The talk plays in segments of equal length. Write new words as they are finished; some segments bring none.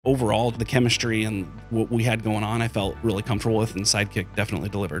Overall, the chemistry and what we had going on, I felt really comfortable with, and Sidekick definitely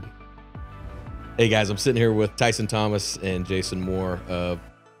delivered. Hey guys, I'm sitting here with Tyson Thomas and Jason Moore of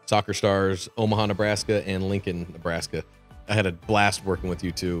Soccer Stars, Omaha, Nebraska, and Lincoln, Nebraska. I had a blast working with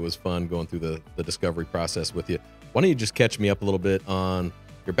you two. It was fun going through the discovery process with you. Why don't you just catch me up a little bit on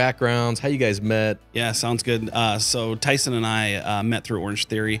your backgrounds, how you guys met? Yeah, sounds good. So Tyson and I met through Orange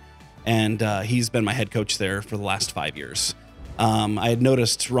Theory, and he's been my head coach there for the last 5 years. I had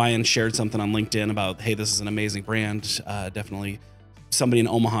noticed Ryan shared something on LinkedIn about, hey, this is an amazing brand. Definitely somebody in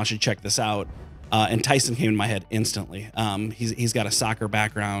Omaha should check this out. And Tyson came to my head instantly. He's got a soccer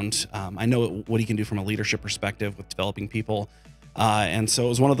background. I know what he can do from a leadership perspective with developing people. And so it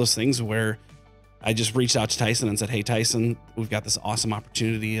was one of those things where I just reached out to Tyson and said, hey, Tyson, we've got this awesome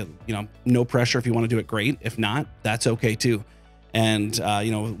opportunity. You know, no pressure. If you want to do it, great. If not, that's okay too. And,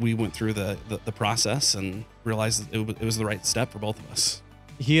 you know, we went through the process and realized it was the right step for both of us.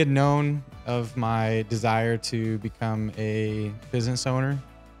 He had known of my desire to become a business owner.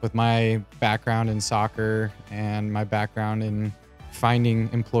 With my background in soccer and my background in finding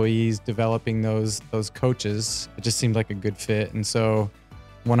employees, developing those coaches, it just seemed like a good fit. And so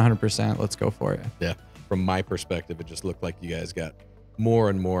 100%, let's go for it. Yeah. From my perspective, it just looked like you guys got more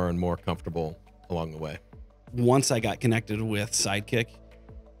and more and more comfortable along the way. Once I got connected with Sidekick,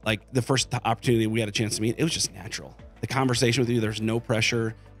 like the first opportunity we had a chance to meet, it was just natural. The conversation with you, there's no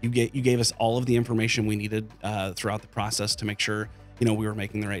pressure. You gave us all of the information we needed throughout the process to make sure, you know, we were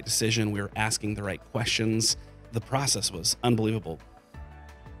making the right decision. We were asking the right questions. The process was unbelievable.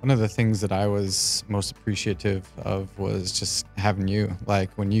 One of the things that I was most appreciative of was just having you.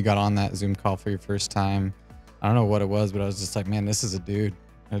 Like when you got on that Zoom call for your first time, I don't know what it was, but I was just like, man, this is a dude.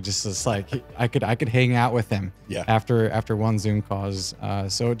 It's like I could hang out with him. Yeah. After one Zoom call.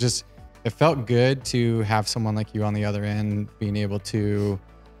 So it felt good to have someone like you on the other end, being able to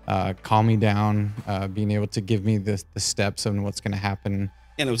calm me down, being able to give me the steps on what's going to happen.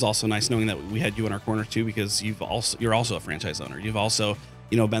 And it was also nice knowing that we had you in our corner too, because you're also a franchise owner. You've also,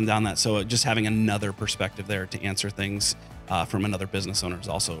 you know, been down that. So just having another perspective there to answer things from another business owner is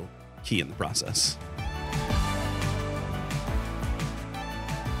also key in the process.